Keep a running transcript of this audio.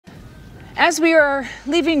As we are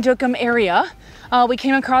leaving Duqm area, we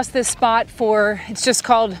came across this spot it's just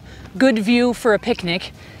called Good View for a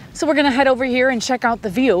Picnic. So we're gonna head over here and check out the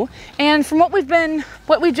view. And from what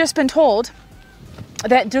we've just been told,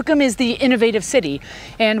 that Duqm is the innovative city.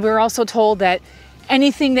 And we're also told that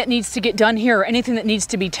anything that needs to get done here, or anything that needs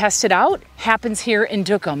to be tested out, happens here in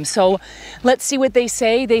Duqm. So let's see what they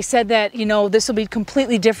say. They said that, you know, this will be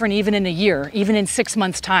completely different even in a year, even in 6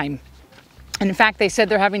 months' time. And in fact, they said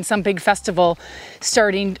they're having some big festival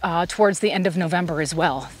starting towards the end of November as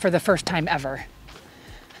well, for the first time ever.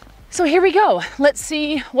 So here we go. Let's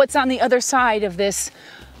see what's on the other side of this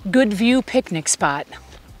Good View picnic spot.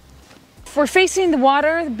 We're facing the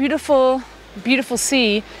water, the beautiful, beautiful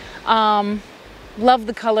sea. Love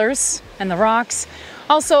the colors and the rocks.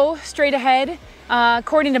 Also, straight ahead,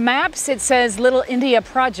 according to maps, it says Little India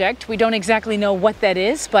Project. We don't exactly know what that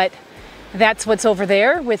is, but that's what's over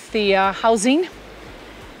there with the housing.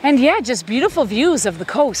 And yeah, just beautiful views of the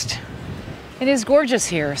coast. It is gorgeous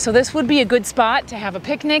here. So this would be a good spot to have a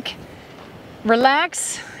picnic,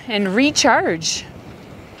 relax, and recharge.